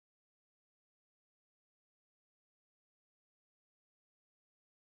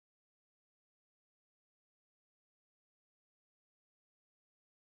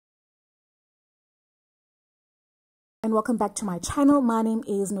And welcome back to my channel. My name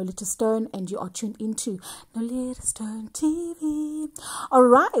is Nolita Stone and you are tuned into Nolita Stone TV.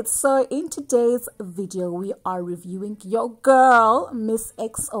 Alright, so in today's video we are reviewing your girl Miss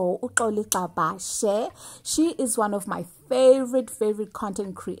XO Uxoleka Bashe. She is one of my favorite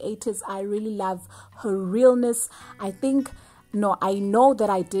content creators. I really love her realness. I know that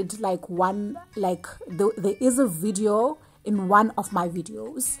I did there is a video in one of my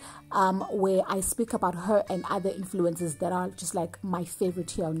videos where I speak about her and other influencers that are just like my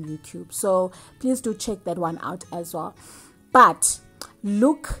favorite here on YouTube. So please do check that one out as well. But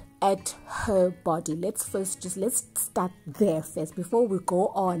look at her body. Let's start there first before we go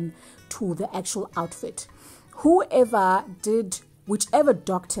on to the actual outfit. Whichever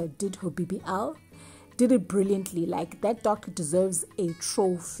doctor did her BBL did it brilliantly. Like, that doctor deserves a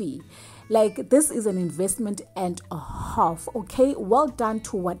trophy. Like, this is an investment and a half. Okay, well done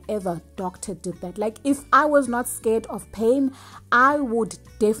to whatever doctor did that. Like, if I was not scared of pain, I would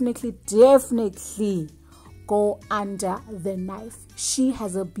definitely go under the knife. She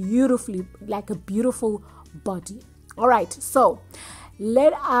has a beautiful body. All right, so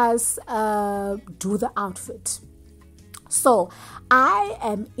let us do the outfit. So I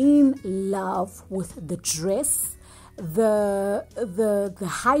am in love with the dress, the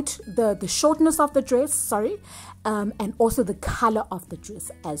height, the shortness of the dress, sorry, and also the color of the dress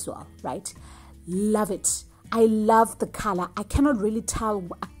as well, right? Love it. I love the color. I cannot really tell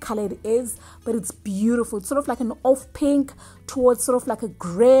what color it is, but it's beautiful. It's sort of like an off pink towards sort of like a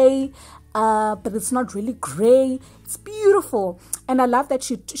gray, but it's not really gray. It's beautiful, and I love that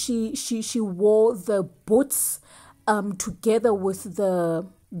she wore the boots together with the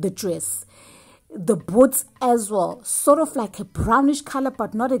dress. The boots as well, sort of like a brownish color,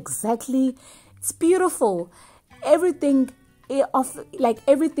 but not exactly. It's beautiful. Everything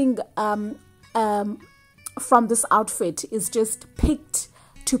from this outfit is just picked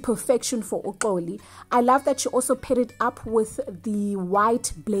to perfection for Uxoli. I love that she also paired it up with the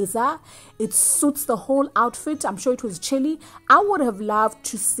white blazer. It suits the whole outfit. I'm sure it was chilly. I would have loved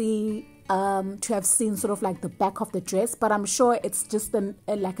to have seen sort of like the back of the dress, but I'm sure it's just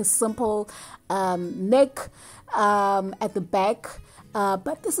like a simple neck at the back.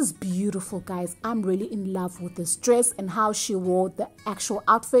 But this is beautiful, guys. I'm really in love with this dress and how she wore the actual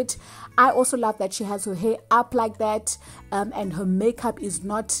outfit. I also love that she has her hair up like that, and her makeup is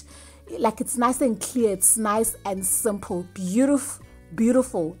not like, it's nice and clear. It's nice and simple. Beautiful.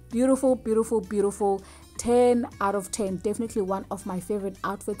 10 out of 10. Definitely one of my favorite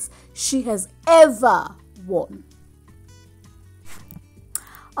outfits she has ever worn.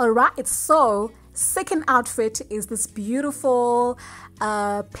 Alright, so second outfit is this beautiful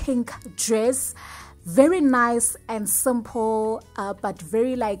pink dress. Very nice and simple, but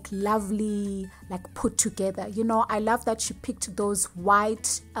very like lovely, like put together. You know, I love that she picked those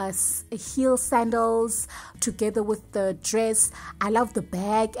white heel sandals together with the dress. I love the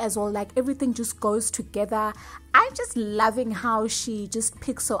bag as well. Like, everything just goes together. I'm just loving how she just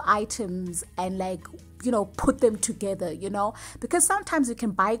picks her items and, like, you know, put them together, you know, because sometimes you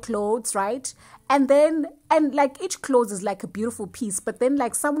can buy clothes, right? And like, each clothes is like a beautiful piece, but then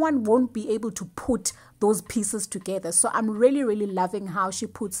like someone won't be able to put those pieces together. So I'm really loving how she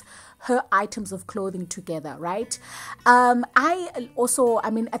puts her items of clothing together, right? At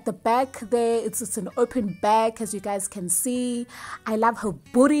the back there, it's an open back, as you guys can see. I love her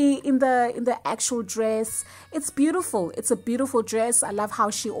booty in the actual dress. It's beautiful. It's a beautiful dress. I love how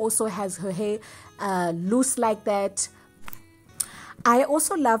she also has her hair loose like that. I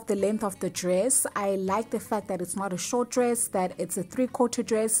also love the length of the dress. I like the fact that it's not a short dress, that it's a 3/4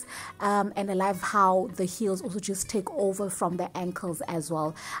 dress, and I love how the heels also just take over from the ankles as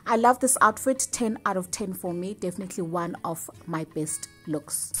well. I love this outfit. 10 out of 10 for me. Definitely one of my best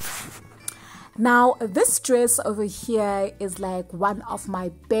looks. Now, this dress over here is like one of my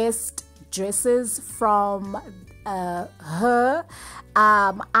best dresses from her.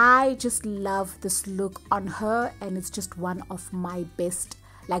 I just love this look on her, and it's just one of my best,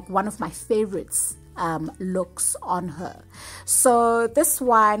 like one of my favorites looks on her. So this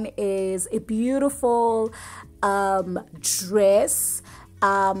one is a beautiful dress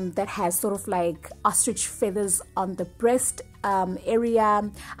that has sort of like ostrich feathers on the breast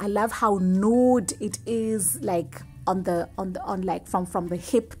area. I love how nude it is, like from the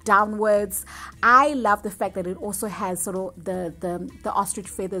hip downwards. I love the fact that it also has sort of the ostrich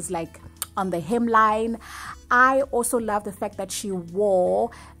feathers like on the hemline. I also love the fact that she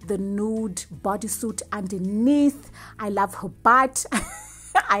wore the nude bodysuit underneath. I love her butt.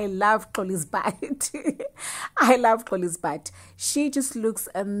 I love Xoli's butt. I love Xoli's butt. She just looks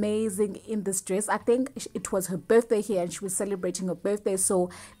amazing in this dress. I think it was her birthday here and she was celebrating her birthday. So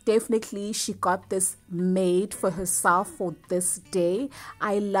definitely she got this made for herself for this day.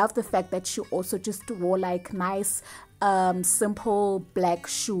 I love the fact that she also just wore like nice simple black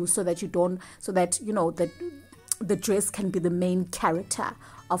shoes so that you know that the dress can be the main character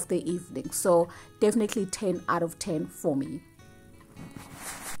of the evening. So definitely 10 out of 10 for me.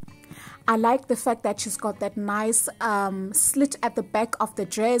 I like the fact that she's got that nice slit at the back of the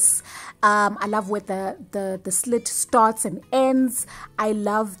dress. I love where the slit starts and ends. I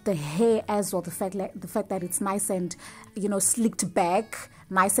love the hair as well. The fact that it's nice and, you know, slicked back,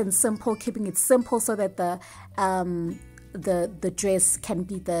 nice and simple, keeping it simple so that the dress can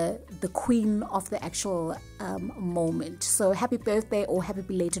be the queen of the actual moment. So happy birthday or happy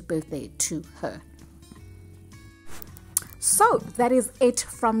belated birthday to her. So that is it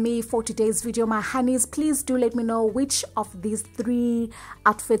from me for today's video, my honeys. Please do let me know which of these 3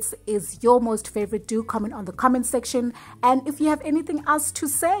 outfits is your most favorite. Do comment on the comment section, and if you have anything else to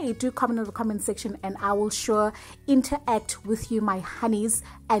say, do comment on the comment section and I will sure interact with you, my honeys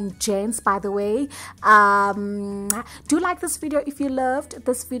and gents. By the way, do like this video if you loved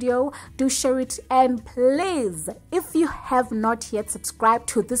this video, do share it, and please, if you have not yet subscribed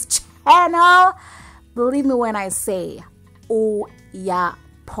to this channel, believe me when I say yeah,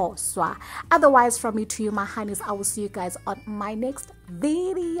 poswa. Otherwise, from me to you, my honeys, I will see you guys on my next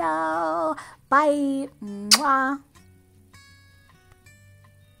video. Bye. Mwah.